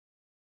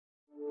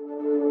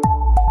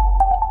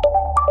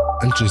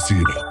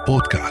الجزيرة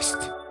بودكاست.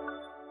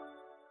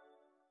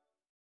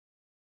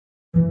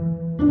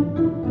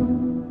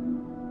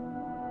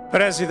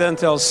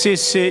 President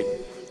el-Sisi,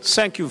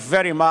 thank you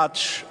very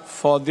much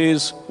for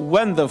this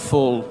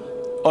wonderful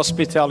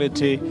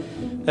hospitality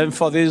and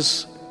for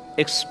this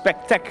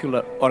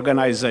spectacular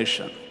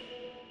organization.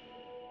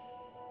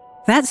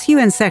 That's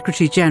UN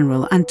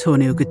Secretary-General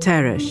Antonio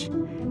Guterres.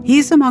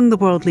 He's among the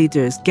world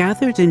leaders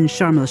gathered in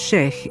Sharm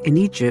el-Sheikh in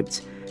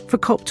Egypt for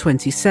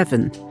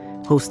COP27,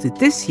 hosted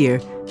this year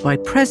by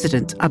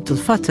President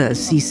el-Fattah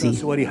al-Sisi.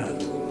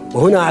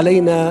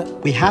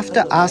 We have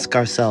to ask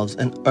ourselves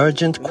an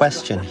urgent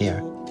question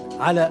here.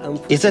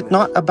 Is it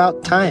not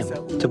about time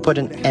to put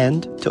an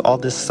end to all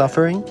this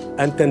suffering?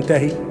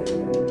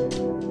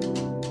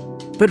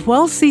 But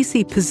while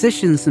Sisi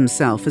positions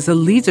himself as a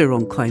leader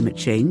on climate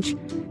change,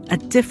 a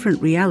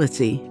different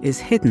reality is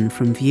hidden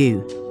from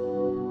view.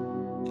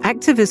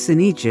 Activists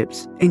in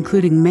Egypt,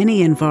 including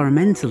many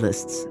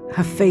environmentalists,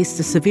 have faced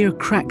a severe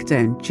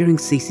crackdown during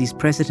Sisi's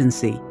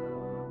presidency.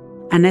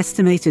 An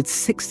estimated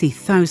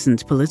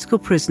 60,000 political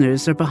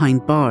prisoners are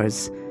behind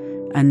bars,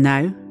 and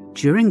now,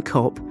 during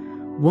COP,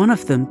 one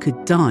of them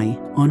could die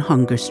on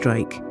hunger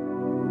strike.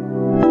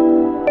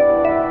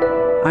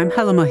 I'm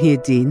Hala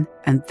Mohieddin,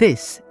 and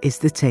this is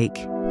The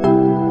Take.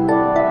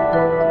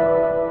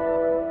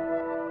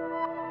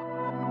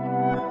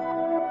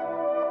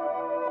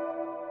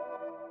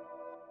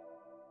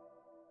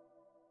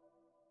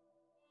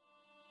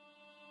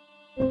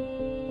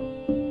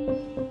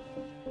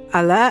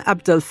 Alaa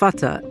Abd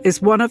el-Fattah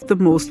is one of the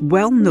most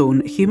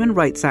well-known human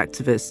rights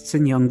activists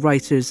and young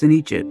writers in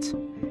Egypt.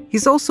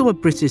 He's also a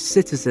British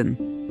citizen.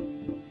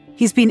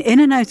 He's been in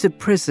and out of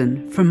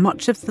prison for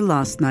much of the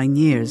last 9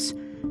 years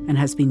and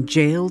has been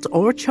jailed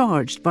or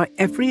charged by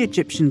every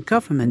Egyptian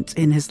government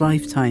in his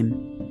lifetime.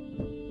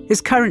 His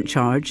current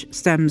charge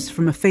stems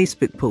from a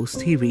Facebook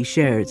post he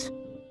reshared.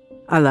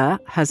 Alaa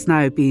has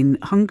now been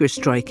hunger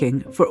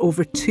striking for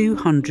over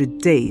 200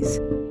 days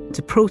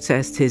to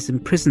protest his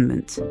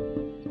imprisonment.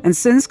 And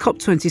since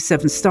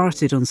COP27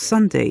 started on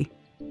Sunday,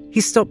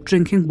 he stopped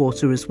drinking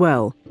water as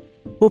well,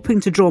 hoping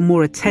to draw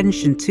more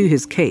attention to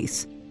his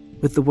case,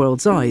 with the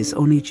world's eyes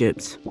on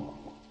Egypt.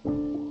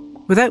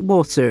 Without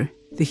water,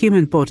 the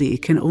human body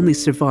can only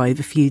survive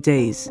a few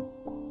days.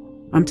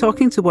 I'm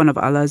talking to one of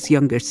Alaa's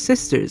younger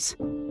sisters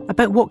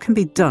about what can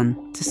be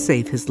done to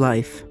save his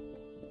life.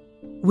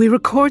 We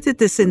recorded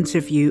this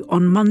interview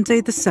on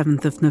Monday the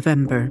 7th of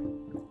November.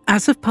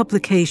 As of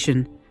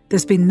publication,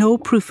 there's been no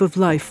proof of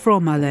life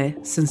from Alaa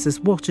since his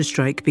water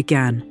strike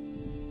began.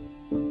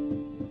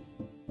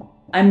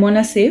 I'm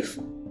Mona Saif.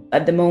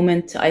 At the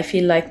moment, I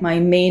feel like my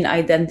main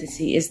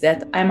identity is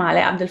that I'm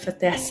Alaa Abd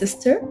el-Fattah's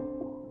sister.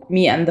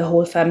 Me and the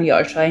whole family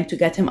are trying to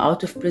get him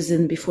out of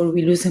prison before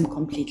we lose him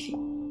completely.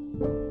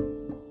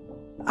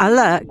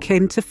 Alaa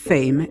came to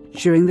fame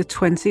during the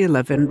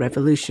 2011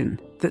 revolution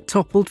that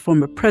toppled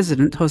former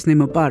President Hosni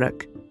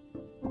Mubarak.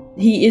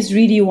 He is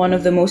really one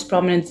of the most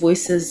prominent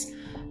voices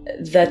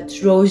that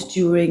rose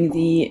during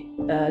the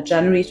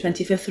January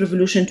 25th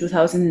revolution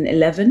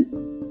 2011.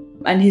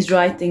 And his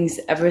writings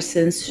ever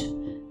since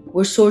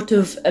were sort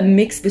of a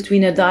mix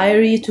between a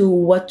diary to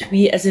what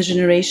we as a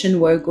generation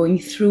were going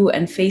through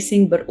and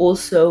facing, but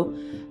also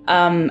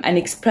an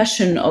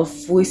expression of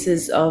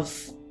voices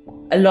of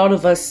a lot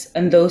of us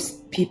and those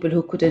people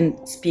who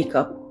couldn't speak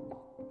up.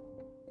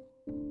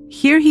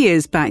 Here he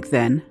is back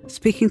then,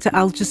 speaking to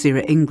Al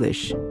Jazeera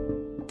English.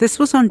 This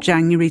was on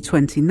January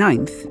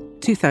 29th,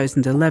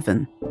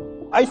 2011.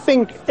 I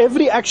think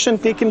every action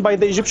taken by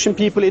the Egyptian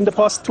people in the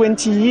past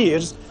 20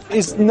 years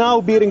is now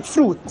bearing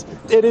fruit.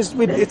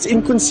 It's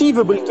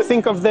inconceivable to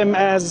think of them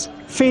as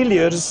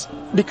failures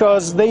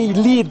because they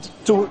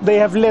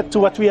have led to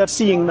what we are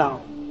seeing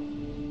now.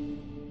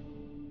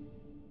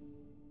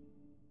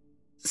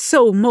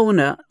 So,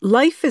 Mona,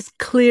 life is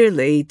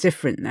clearly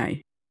different now.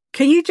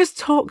 Can you just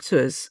talk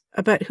to us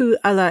about who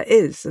Alaa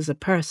is as a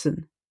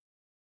person?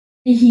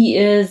 He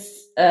is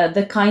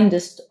the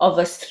kindest of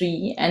us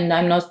three, and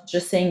I'm not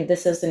just saying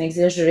this as an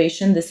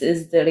exaggeration, this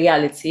is the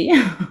reality.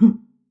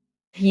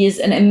 He is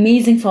an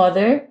amazing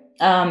father.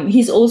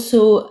 He's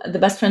also the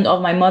best friend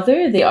of my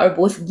mother. They are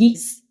both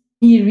geeks.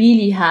 He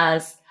really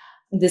has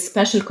this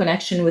special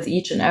connection with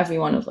each and every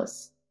one of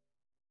us.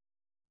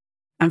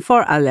 And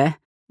for Alaa,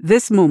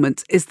 this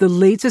moment is the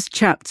latest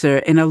chapter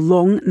in a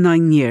long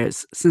 9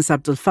 years since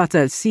Abd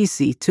el-Fattah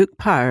al-Sisi took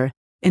power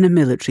in a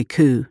military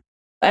coup.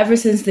 Ever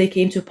since they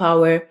came to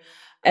power,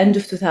 end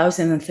of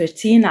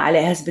 2013,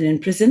 Alaa has been in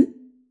prison.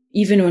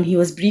 Even when he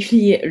was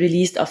briefly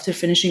released after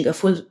finishing a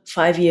full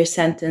 5-year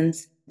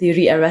sentence, they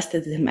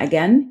rearrested him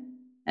again.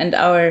 And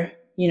our,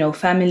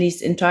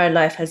 family's entire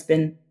life has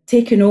been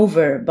taken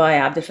over by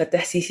Abd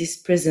el-Fattah Sisi's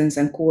prisons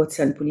and courts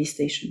and police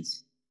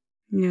stations.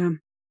 Yeah.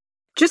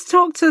 Just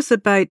talk to us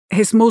about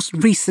his most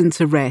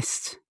recent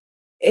arrest.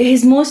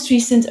 His most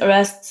recent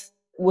arrest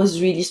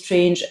was really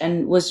strange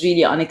and was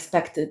really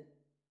unexpected.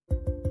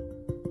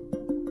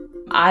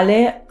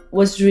 Alaa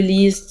was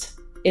released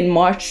in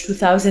March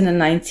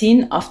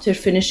 2019 after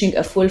finishing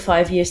a full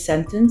 5-year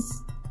sentence.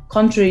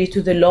 Contrary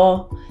to the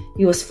law,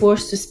 he was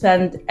forced to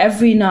spend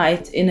every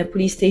night in a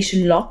police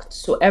station locked.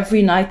 So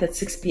every night at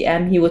 6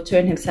 p.m. he would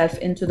turn himself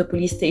into the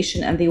police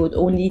station and they would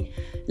only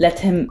let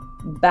him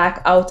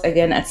back out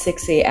again at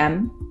 6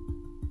 a.m.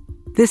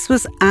 This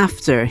was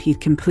after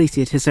he'd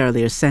completed his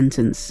earlier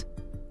sentence.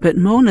 But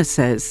Mona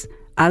says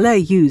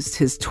Alaa used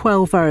his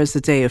 12 hours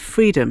a day of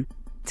freedom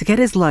to get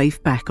his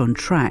life back on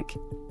track,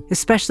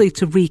 especially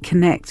to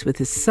reconnect with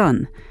his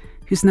son,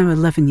 who's now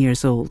 11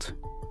 years old.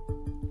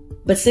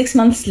 But 6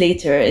 months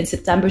later, in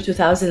September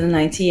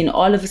 2019,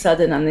 all of a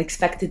sudden,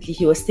 unexpectedly,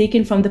 he was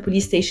taken from the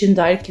police station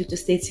directly to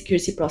state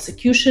security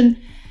prosecution.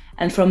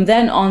 And from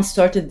then on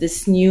started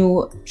this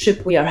new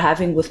trip we are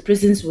having with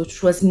prisons,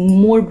 which was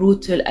more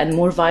brutal and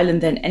more violent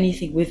than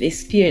anything we've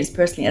experienced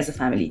personally as a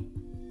family.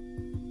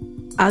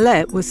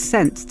 Alaa was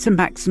sent to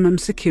maximum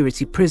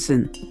security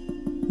prison.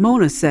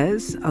 Mona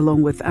says,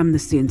 along with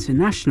Amnesty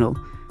International,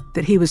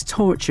 that he was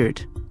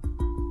tortured.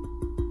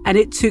 And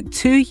it took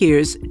 2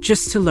 years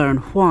just to learn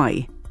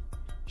why.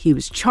 He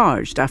was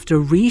charged after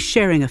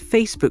resharing a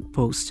Facebook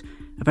post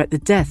about the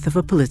death of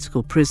a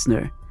political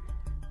prisoner.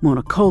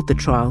 Mona called the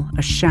trial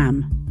a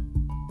sham.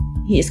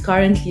 He is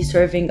currently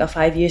serving a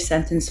 5-year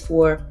sentence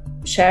for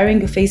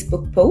sharing a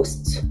Facebook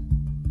post.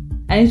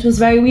 And it was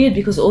very weird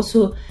because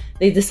also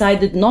they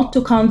decided not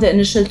to count the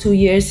initial 2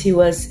 years he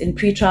was in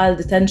pre-trial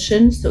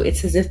detention. So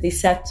it's as if they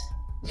set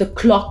the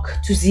clock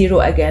to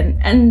 0 again.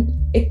 And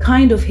it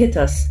kind of hit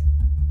us.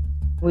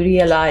 We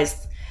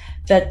realized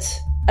that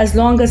as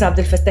long as Abd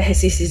el-Fattah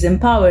is in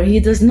power,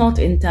 he does not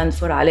intend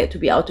for Alaa to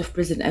be out of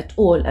prison at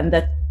all, and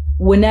that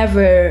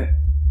whenever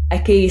a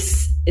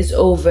case is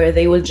over,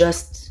 they will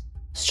just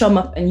strum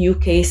up a new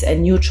case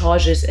and new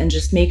charges and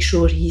just make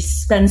sure he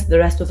spends the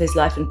rest of his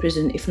life in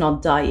prison, if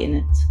not die in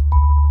it.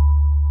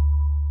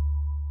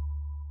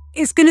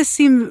 It's going to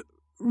seem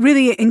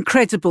really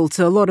incredible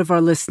to a lot of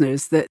our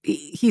listeners that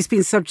he's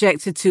been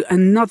subjected to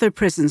another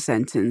prison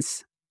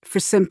sentence for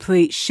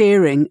simply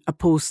sharing a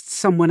post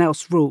someone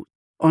else wrote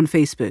on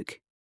Facebook.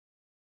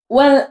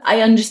 Well,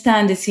 I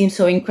understand it seems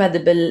so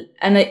incredible,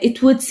 and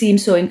it would seem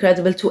so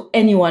incredible to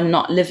anyone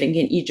not living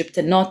in Egypt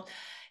and not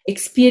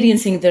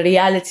experiencing the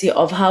reality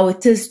of how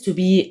it is to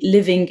be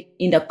living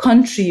in a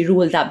country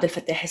ruled Abd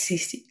el-Fattah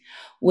al-Sisi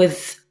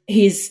with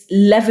his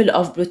level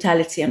of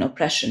brutality and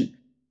oppression.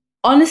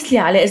 Honestly,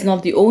 Alaa is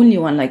not the only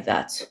one like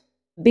that.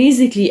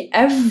 Basically,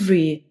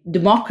 every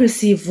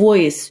democracy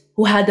voice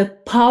who had a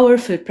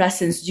powerful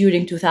presence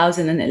during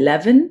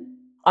 2011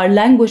 are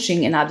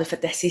languishing in Abd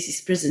el-Fattah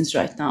al-Sisi's prisons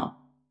right now.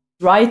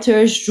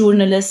 Writers,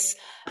 journalists,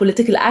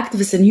 political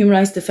activists and human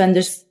rights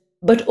defenders,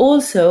 but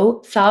also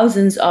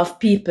thousands of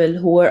people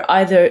who were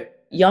either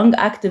young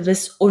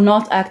activists or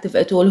not active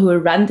at all who were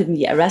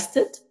randomly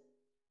arrested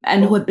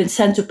and who had been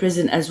sent to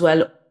prison as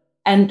well.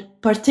 And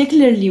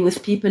particularly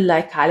with people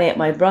like Alaa,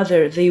 my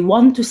brother, they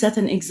want to set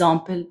an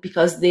example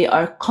because they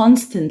are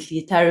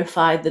constantly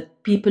terrified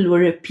that people will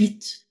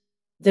repeat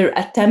their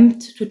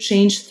attempt to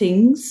change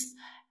things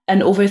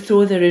and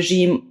overthrow the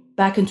regime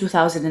back in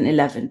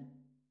 2011.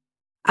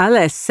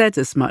 Alaa said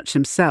as much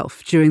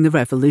himself during the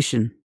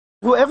revolution.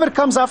 Whoever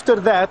comes after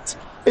that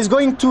is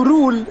going to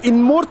rule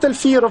in mortal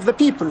fear of the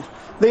people.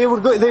 They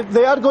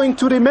are going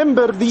to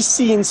remember these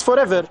scenes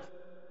forever.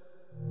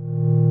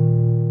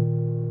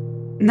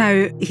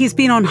 Now, he's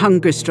been on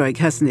hunger strike,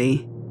 hasn't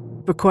he?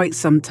 For quite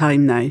some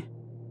time now.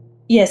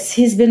 Yes,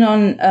 he's been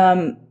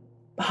on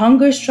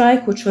hunger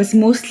strike, which was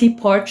mostly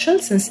partial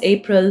since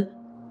April.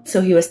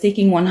 So he was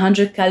taking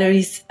 100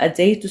 calories a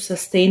day to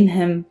sustain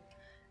him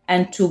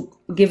and to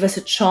give us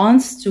a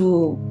chance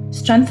to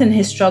strengthen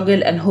his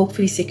struggle and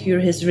hopefully secure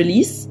his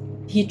release.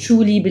 He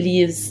truly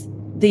believes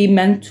they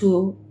meant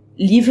to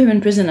leave him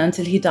in prison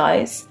until he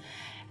dies.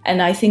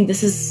 And I think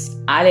this is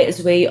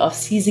Alaa's way of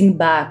seizing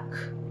back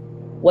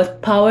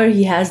what power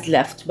he has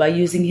left by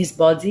using his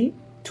body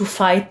to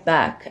fight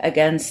back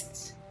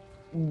against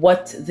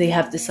what they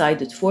have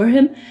decided for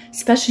him,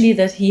 especially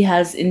that he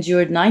has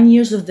endured 9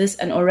 years of this,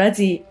 and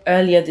already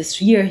earlier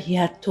this year he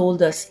had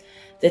told us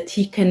that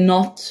he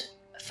cannot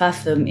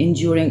fathom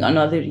enduring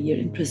another year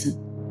in prison.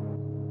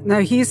 Now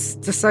he's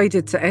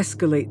decided to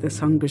escalate this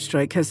hunger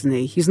strike, hasn't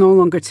he? He's no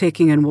longer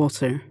taking in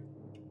water.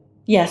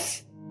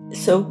 Yes,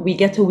 so we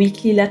get a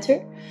weekly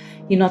letter.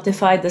 He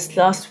notified us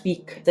last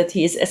week that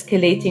he is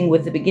escalating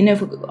with the beginning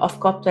of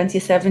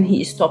COP27.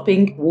 He is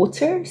stopping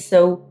water.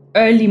 So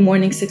early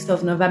morning, 6th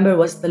of November,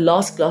 was the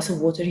last glass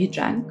of water he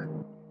drank.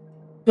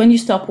 When you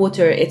stop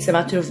water, it's a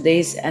matter of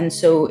days. And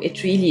so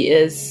it really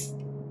is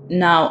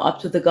now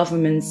up to the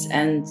governments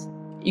and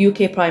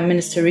UK Prime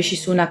Minister Rishi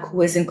Sunak,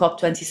 who is in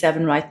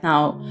COP27 right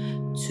now,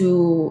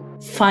 to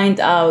find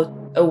out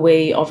a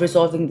way of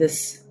resolving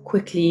this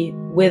quickly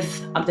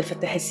with Abd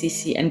el-Fattah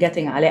al-Sisi and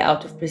getting Alaa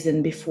out of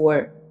prison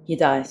before he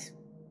dies.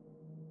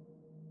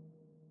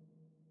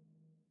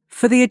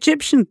 For the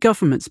Egyptian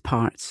government's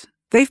part,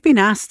 they've been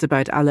asked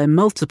about Alaa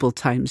multiple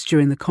times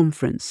during the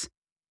conference.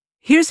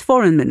 Here's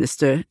Foreign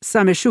Minister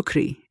Sameh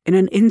Shoukry in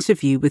an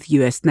interview with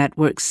US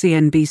network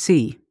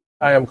CNBC.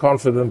 I am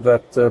confident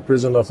that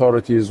prison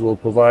authorities will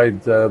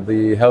provide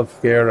the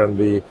health care and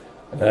the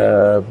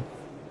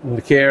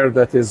care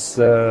that is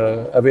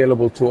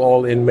available to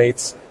all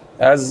inmates,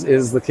 as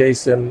is the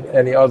case in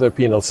any other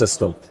penal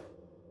system.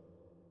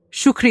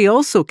 Shukri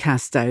also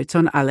cast doubt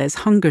on Alaa's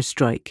hunger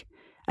strike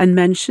and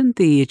mentioned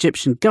the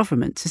Egyptian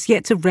government has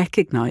yet to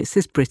recognise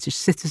his British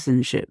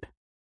citizenship.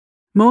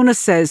 Mona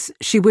says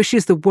she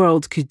wishes the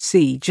world could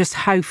see just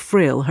how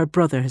frail her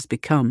brother has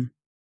become.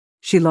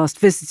 She last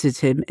visited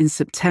him in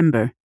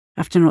September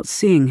after not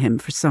seeing him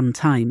for some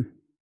time.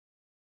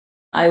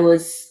 I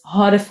was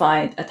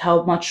horrified at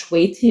how much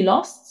weight he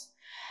lost.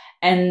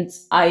 And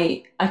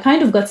I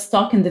kind of got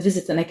stuck in the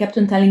visit and I kept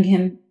on telling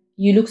him,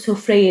 "You look so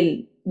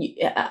frail.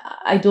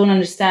 I don't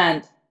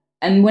understand."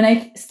 And when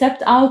I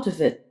stepped out of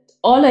it,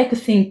 all I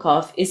could think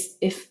of is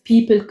if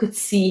people could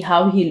see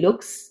how he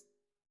looks,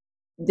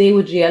 they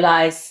would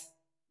realize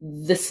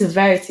the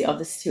severity of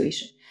the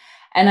situation.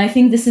 And I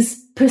think this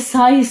is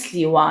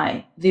precisely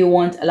why they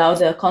won't allow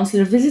the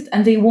consular visit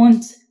and they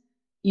won't,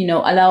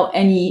 allow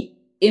any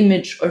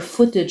image or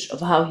footage of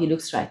how he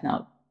looks right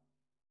now.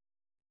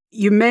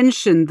 You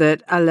mentioned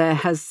that Alaa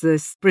has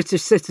this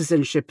British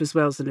citizenship as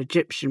well as an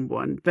Egyptian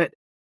one, but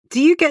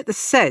do you get the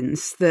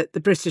sense that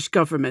the British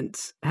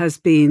government has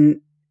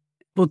been,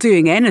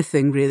 doing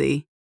anything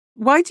really?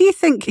 Why do you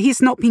think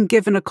he's not been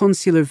given a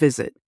consular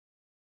visit?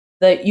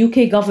 The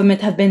UK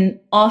government have been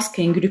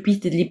asking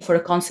repeatedly for a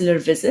consular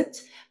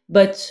visit,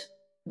 but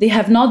they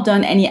have not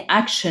done any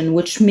action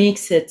which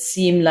makes it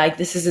seem like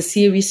this is a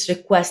serious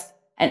request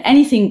and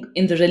anything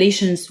in the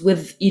relations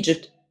with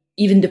Egypt,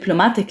 even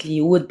diplomatically,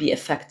 would be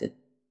affected.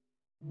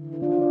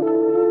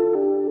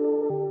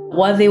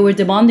 While they were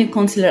demanding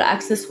consular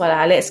access while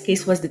Alaa's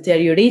case was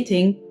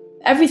deteriorating,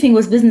 everything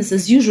was business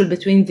as usual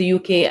between the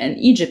UK and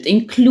Egypt,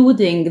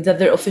 including that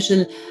their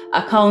official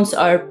accounts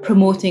are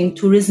promoting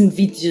tourism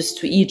videos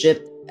to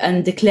Egypt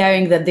and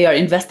declaring that they are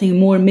investing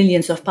more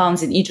millions of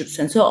pounds in Egypt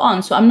and so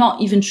on. So I'm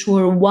not even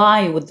sure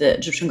why would the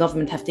Egyptian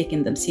government have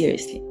taken them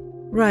seriously.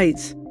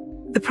 Right.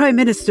 The Prime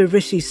Minister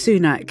Rishi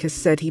Sunak has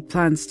said he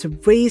plans to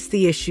raise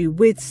the issue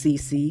with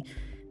Sisi.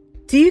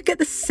 Do you get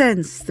the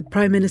sense the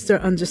Prime Minister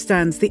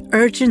understands the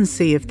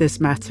urgency of this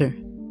matter?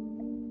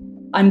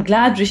 I'm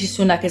glad Rishi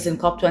Sunak is in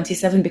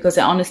COP27 because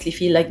I honestly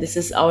feel like this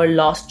is our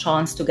last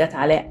chance to get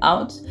Alaa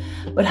out.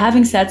 But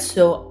having said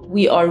so,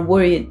 we are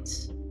worried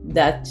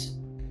that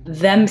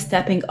them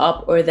stepping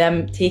up or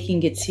them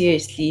taking it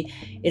seriously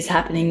is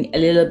happening a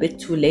little bit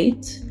too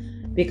late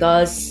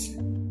because,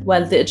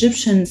 the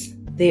Egyptians,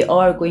 they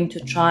are going to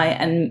try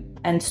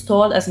and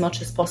stall as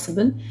much as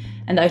possible.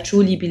 And I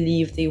truly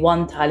believe they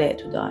want Alaa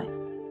to die.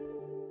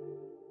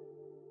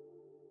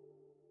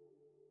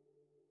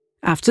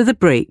 After the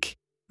break,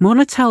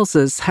 Mona tells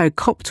us how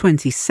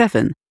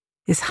COP27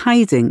 is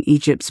hiding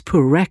Egypt's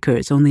poor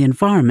record on the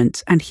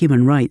environment and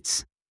human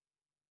rights.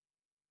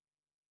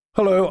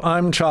 Hello,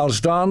 I'm Charles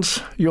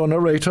Dance, your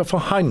narrator for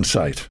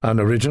Hindsight, an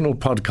original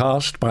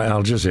podcast by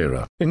Al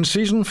Jazeera. In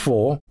Season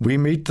 4, we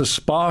meet the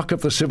spark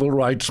of the civil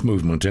rights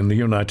movement in the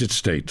United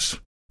States.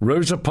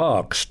 Rosa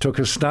Parks took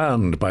a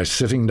stand by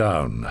sitting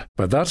down,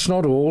 but that's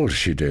not all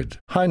she did.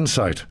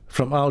 Hindsight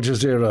from Al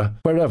Jazeera,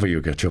 wherever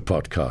you get your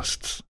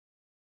podcasts.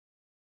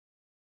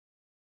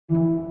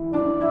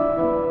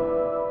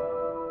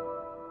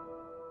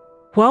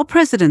 While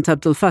President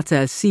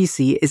el-Fattah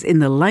al-Sisi is in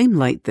the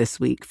limelight this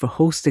week for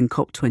hosting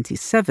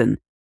COP27,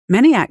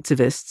 many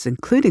activists,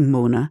 including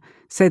Mona,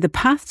 say the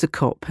path to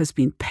COP has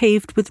been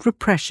paved with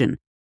repression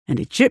and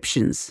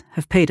Egyptians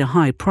have paid a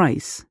high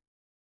price.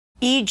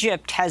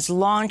 Egypt has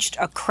launched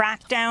a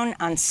crackdown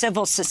on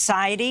civil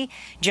society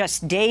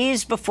just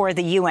days before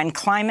the UN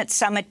Climate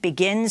Summit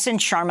begins in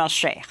Sharm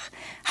el-Sheikh.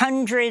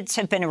 Hundreds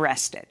have been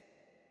arrested.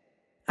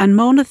 And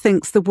Mona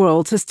thinks the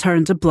world has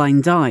turned a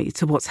blind eye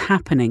to what's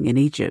happening in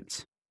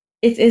Egypt.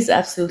 It is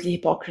absolutely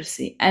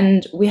hypocrisy.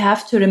 And we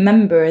have to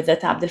remember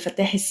that Abd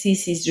el-Fattah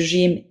al-Sisi's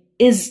regime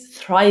is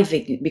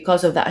thriving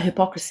because of that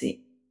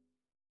hypocrisy.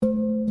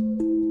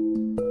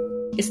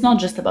 It's not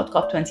just about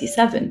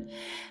COP27.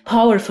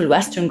 Powerful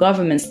Western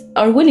governments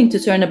are willing to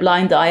turn a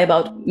blind eye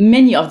about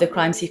many of the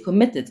crimes he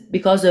committed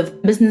because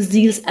of business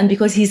deals and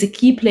because he's a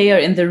key player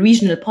in the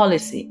regional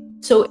policy.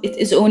 So it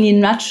is only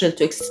natural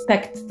to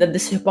expect that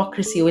this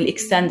hypocrisy will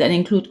extend and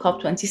include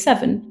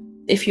COP27.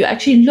 If you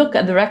actually look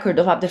at the record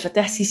of Abd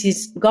el-Fattah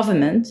al-Sisi's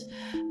government,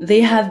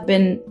 they have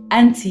been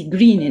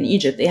anti-green in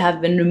Egypt. They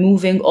have been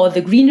removing all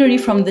the greenery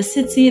from the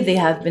city. They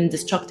have been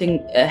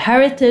destructing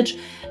heritage.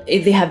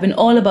 They have been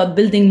all about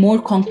building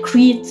more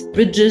concrete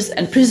bridges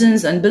and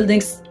prisons and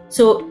buildings.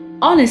 So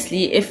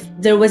honestly, if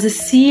there was a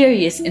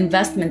serious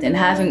investment in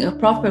having a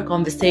proper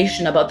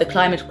conversation about the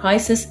climate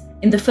crisis,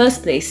 in the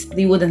first place,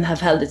 they wouldn't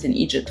have held it in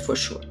Egypt for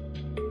sure.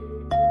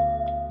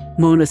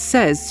 Mona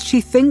says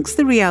she thinks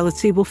the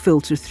reality will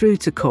filter through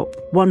to COP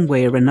one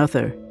way or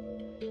another.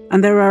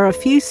 And there are a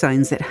few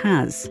signs it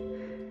has.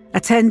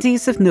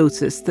 Attendees have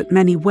noticed that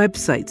many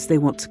websites they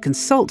want to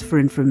consult for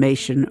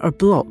information are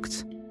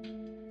blocked.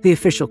 The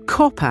official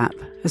COP app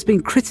has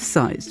been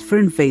criticised for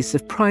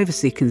invasive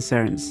privacy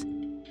concerns.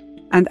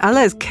 And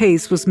Alaa's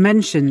case was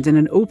mentioned in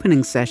an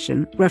opening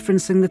session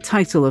referencing the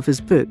title of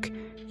his book,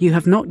 you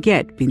have not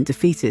yet been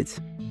defeated.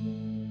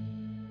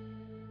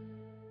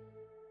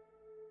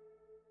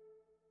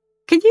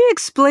 Can you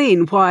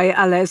explain why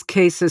Alaa's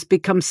case has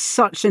become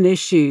such an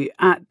issue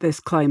at this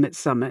climate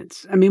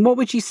summit? I mean, what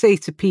would you say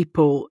to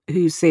people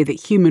who say that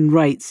human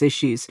rights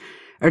issues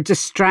are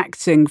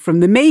distracting from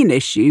the main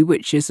issue,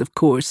 which is, of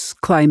course,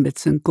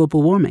 climate and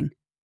global warming?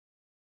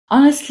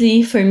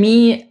 Honestly, for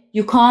me,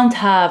 you can't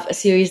have a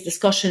serious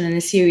discussion and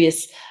a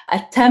serious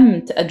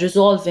attempt at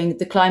resolving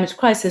the climate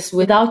crisis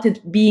without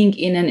it being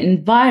in an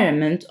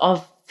environment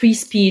of free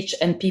speech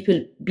and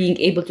people being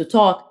able to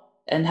talk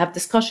and have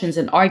discussions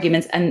and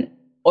arguments and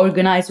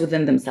organize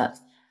within themselves.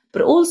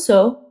 But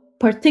also,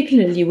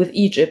 particularly with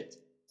Egypt,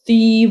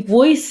 the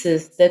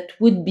voices that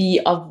would be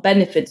of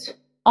benefit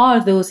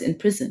are those in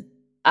prison.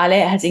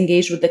 Alaa has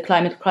engaged with the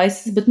climate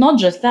crisis, but not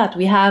just that.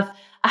 We have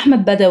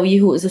Ahmed Badawi,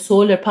 who is a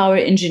solar power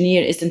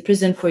engineer, is in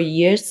prison for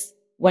years.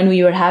 When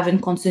we were having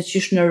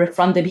constitutional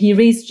referendum, he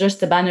raised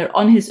just a banner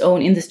on his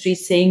own in the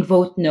streets saying,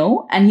 vote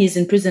no, and he's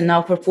in prison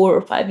now for 4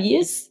 or 5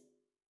 years.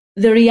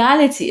 The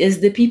reality is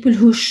the people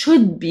who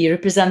should be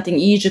representing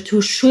Egypt,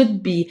 who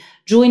should be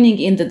joining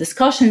in the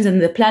discussions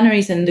and the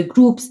plenaries and the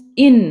groups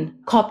in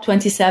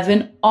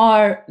COP27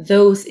 are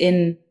those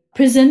in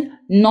prison,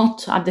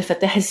 not Abd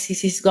el-Fattah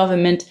el-Sisi's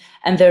government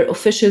and their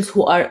officials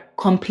who are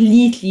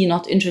completely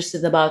not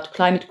interested about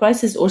climate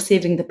crisis or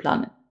saving the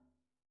planet.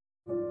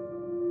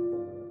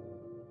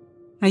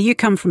 Now, you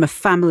come from a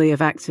family of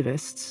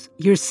activists.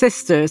 Your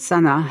sister,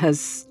 Sana,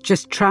 has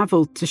just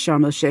travelled to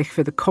Sharm el-Sheikh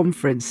for the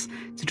conference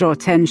to draw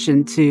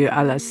attention to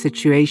Alaa's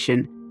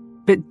situation.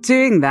 But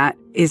doing that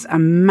is a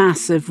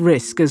massive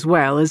risk as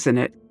well, isn't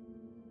it?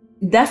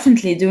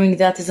 Definitely doing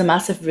that is a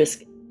massive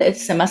risk.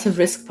 It's a massive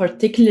risk,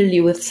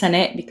 particularly with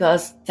Sana,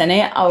 because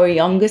Sana, our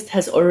youngest,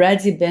 has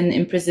already been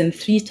in prison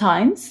 3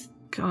 times.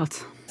 God.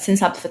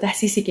 Since Abd el-Fattah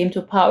el-Sisi came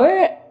to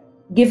power.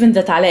 Given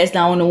that Alaa is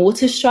now on a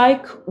water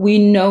strike, we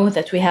know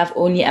that we have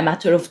only a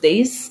matter of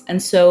days.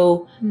 And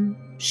so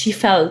she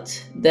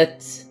felt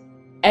that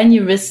any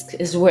risk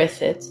is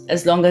worth it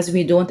as long as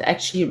we don't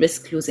actually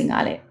risk losing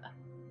Alaa.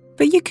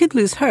 But you could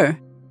lose her.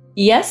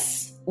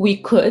 Yes, we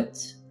could,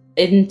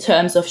 in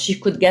terms of she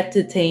could get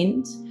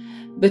detained.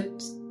 But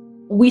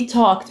we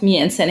talked, me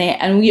and Sana,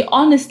 and we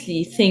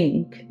honestly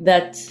think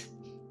that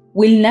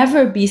we'll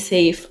never be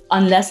safe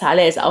unless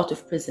Alaa is out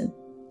of prison.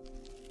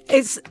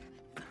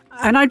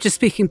 And I'm just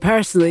speaking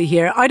personally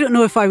here, I don't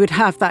know if I would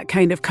have that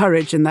kind of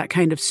courage and that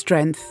kind of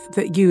strength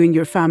that you and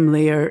your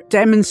family are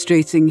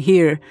demonstrating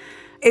here.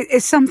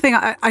 It's something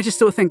I just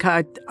don't think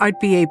I'd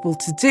be able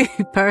to do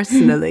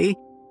personally.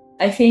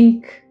 I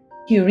think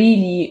you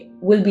really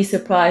will be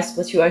surprised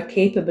what you are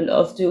capable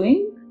of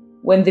doing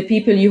when the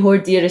people you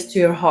hold dearest to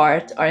your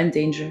heart are in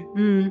danger.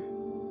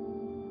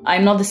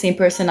 I'm not the same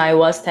person I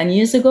was 10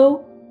 years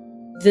ago.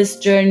 This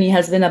journey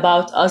has been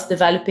about us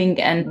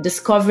developing and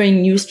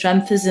discovering new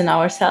strengths in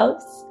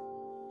ourselves.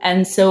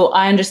 And so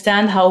I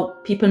understand how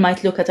people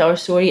might look at our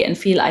story and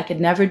feel I could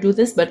never do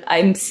this, but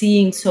I'm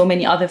seeing so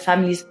many other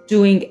families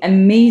doing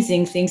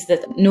amazing things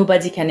that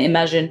nobody can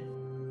imagine.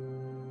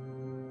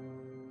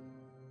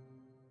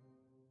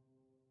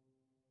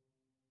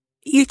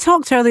 You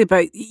talked earlier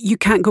about you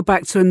can't go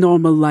back to a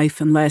normal life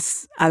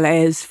unless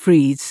Alaa is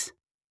freed.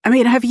 I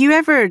mean, have you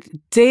ever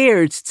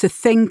dared to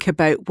think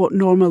about what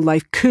normal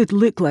life could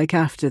look like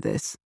after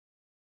this?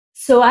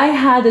 So I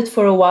had it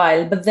for a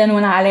while, but then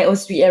when Alaa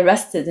was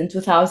rearrested in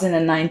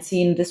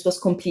 2019, this was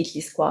completely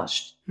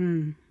squashed.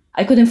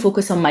 I couldn't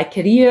focus on my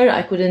career.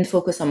 I couldn't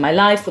focus on my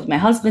life with my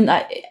husband.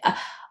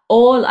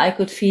 All I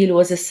could feel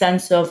was a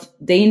sense of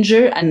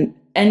danger, and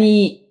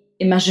any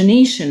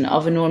imagination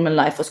of a normal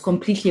life was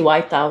completely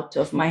wiped out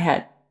of my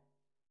head.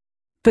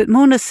 But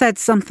Mona said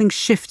something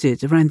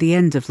shifted around the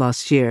end of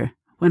last year,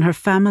 when her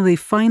family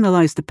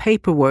finalised the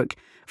paperwork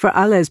for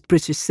Alaa's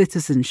British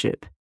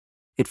citizenship.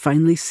 It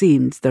finally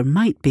seemed there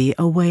might be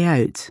a way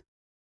out.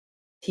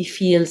 He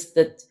feels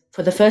that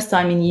for the first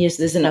time in years,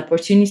 there's an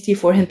opportunity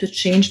for him to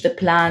change the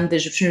plan the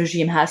Egyptian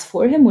regime has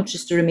for him, which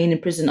is to remain in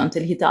prison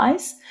until he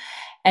dies.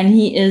 And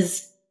he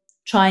is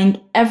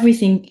trying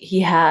everything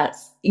he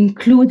has,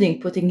 including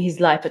putting his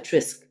life at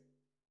risk,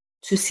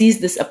 to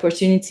seize this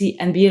opportunity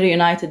and be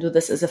reunited with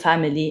us as a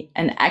family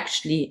and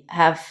actually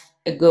have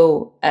a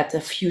go at a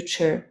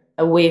future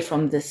away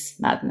from this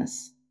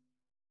madness.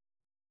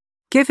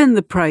 Given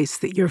the price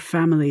that your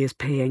family is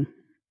paying,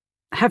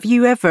 have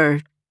you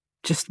ever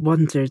just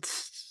wondered,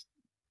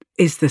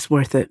 is this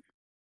worth it?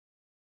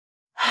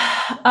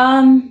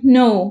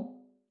 No.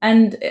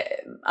 And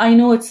I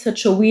know it's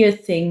such a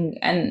weird thing,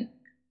 and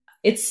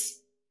it's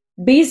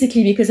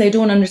basically because I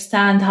don't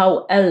understand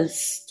how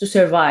else to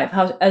survive,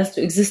 how else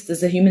to exist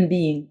as a human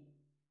being.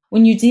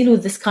 When you deal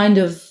with this kind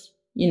of,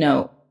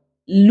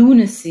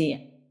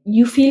 lunacy,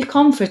 you feel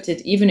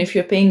comforted, even if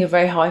you're paying a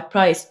very high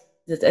price,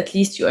 that at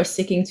least you are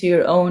sticking to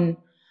your own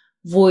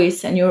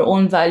voice and your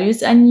own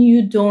values, and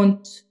you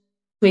don't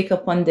wake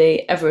up one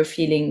day ever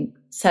feeling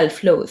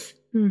self-loathe.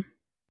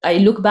 I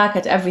look back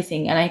at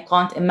everything and I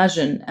can't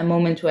imagine a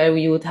moment where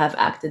we would have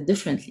acted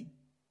differently.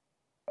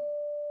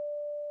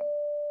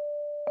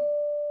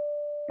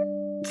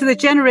 For the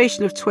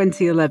generation of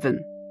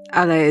 2011,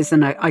 Alaa is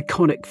an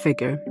iconic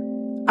figure.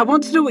 I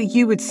want to know what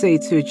you would say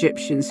to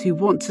Egyptians who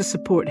want to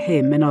support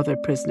him and other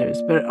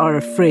prisoners, but are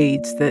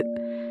afraid that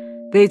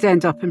they'd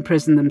end up in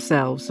prison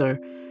themselves or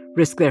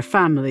risk their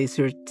families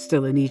who are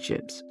still in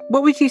Egypt.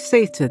 What would you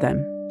say to them?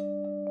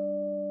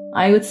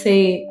 I would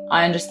say,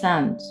 I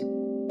understand.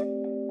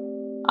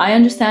 I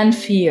understand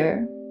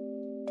fear.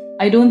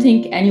 I don't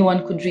think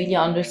anyone could really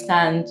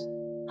understand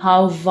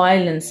how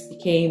violence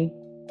became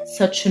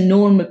such a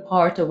normal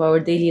part of our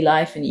daily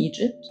life in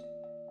Egypt,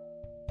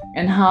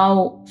 and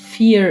how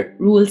fear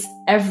rules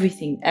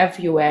everything,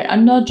 everywhere,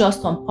 and not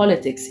just on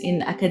politics,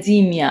 in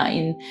academia,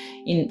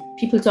 in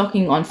people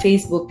talking on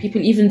Facebook,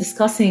 people even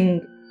discussing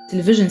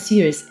television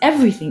series,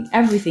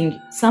 everything.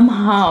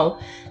 Somehow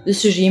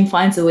this regime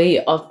finds a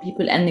way of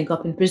people ending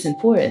up in prison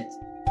for it.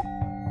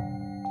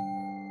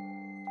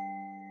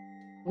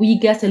 We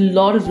get a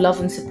lot of love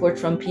and support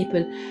from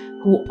people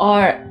who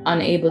are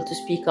unable to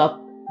speak up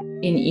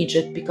in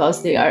Egypt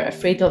because they are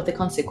afraid of the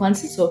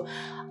consequences. So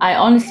I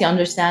honestly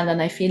understand,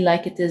 and I feel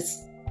like it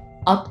is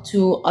up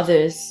to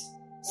others,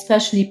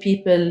 especially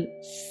people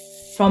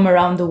from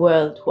around the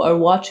world who are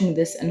watching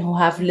this and who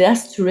have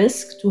less to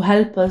risk, to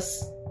help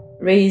us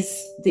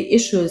raise the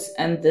issues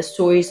and the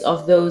stories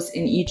of those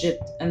in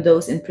Egypt and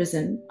those in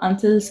prison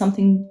until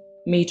something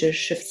major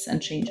shifts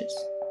and changes.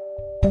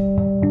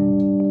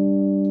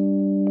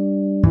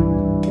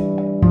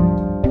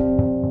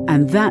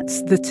 And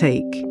that's The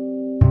Take.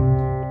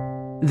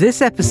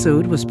 This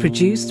episode was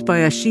produced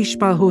by Ashish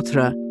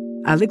Malhotra,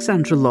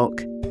 Alexandra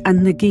Locke and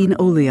Nagin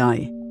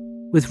Oliai,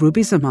 with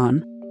Ruby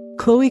Zaman,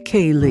 Chloe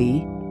K.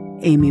 Lee,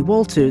 Amy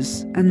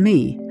Walters and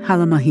me,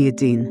 Hala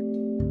Mahieddine.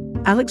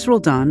 Alex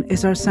Roldan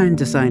is our sound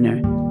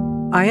designer.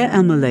 Aya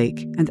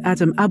El-Malek and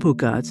Adam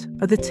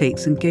Abugad are The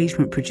Take's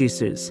engagement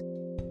producers.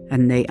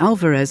 And Ney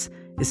Alvarez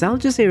is Al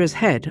Jazeera's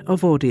head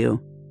of audio.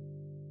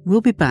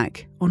 We'll be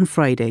back on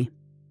Friday.